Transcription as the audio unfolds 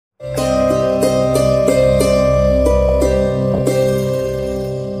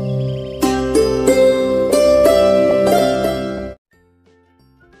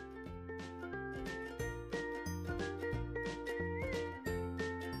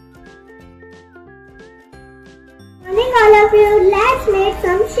of you, let's make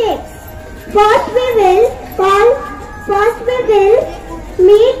some shapes. First we will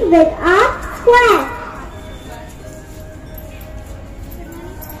meet with a square.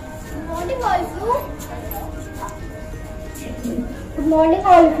 Good morning all of you. Good morning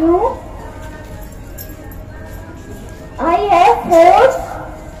all of you. I have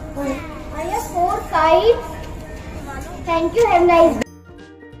four sides. Thank you. Have a nice day.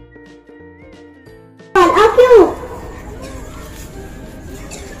 All of you.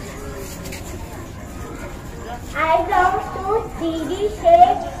 I belong to 3D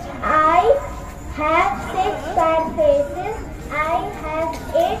shape. I have 6 square faces. I have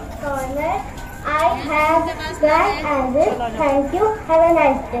 8 corners. I have 12 angles. Thank you. Have a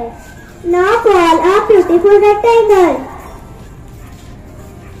nice day. Now draw a beautiful rectangle.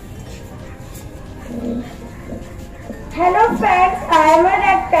 Hello friends, I am a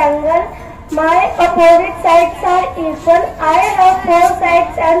rectangle. My opposite sides are equal. I have 4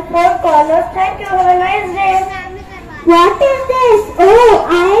 sides and 4 corners. Thank you. Have a nice day. What is this? Oh,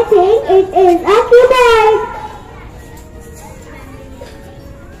 I think it is a cuboid.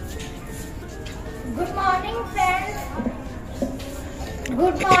 Good morning friends.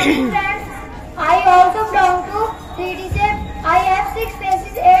 Good morning friends. I also belong to 3D shape. I have 6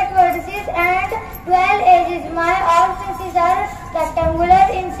 faces, 8 vertices and 12 edges. My all faces are rectangular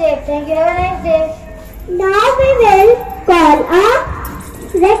in shape. Thank you. Have a nice day. Now we will call a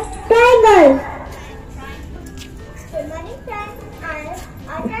rectangle. Good morning friends. I am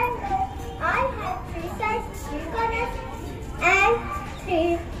a triangle. I have 3 sides, 3 corners and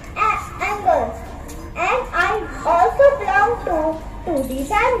 3 angles. And I also belong to 2D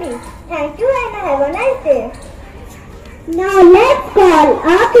family. Thank you and have a nice day. Now let's call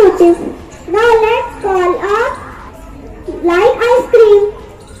a like ice cream.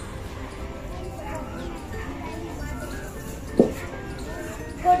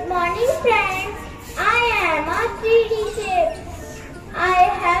 Good morning friends. I am a 3D shape. I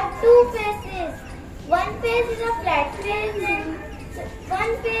have 2 faces. One face is a flat face and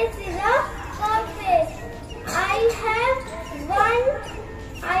one face is a curved face.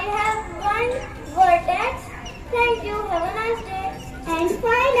 I have one vertex. Thank you. Have a nice day. And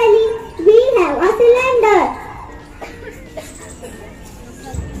finally, we have a cylinder.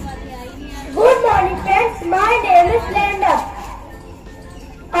 Good morning friends. My name is Linda.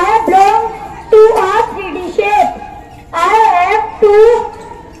 I belong to a 3D shape. I have 2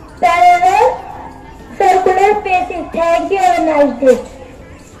 parallel circular faces. Thank you. Have a nice day.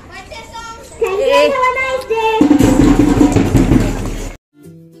 Thank you. Have a nice day.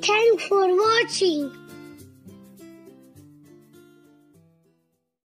 Thanks for watching.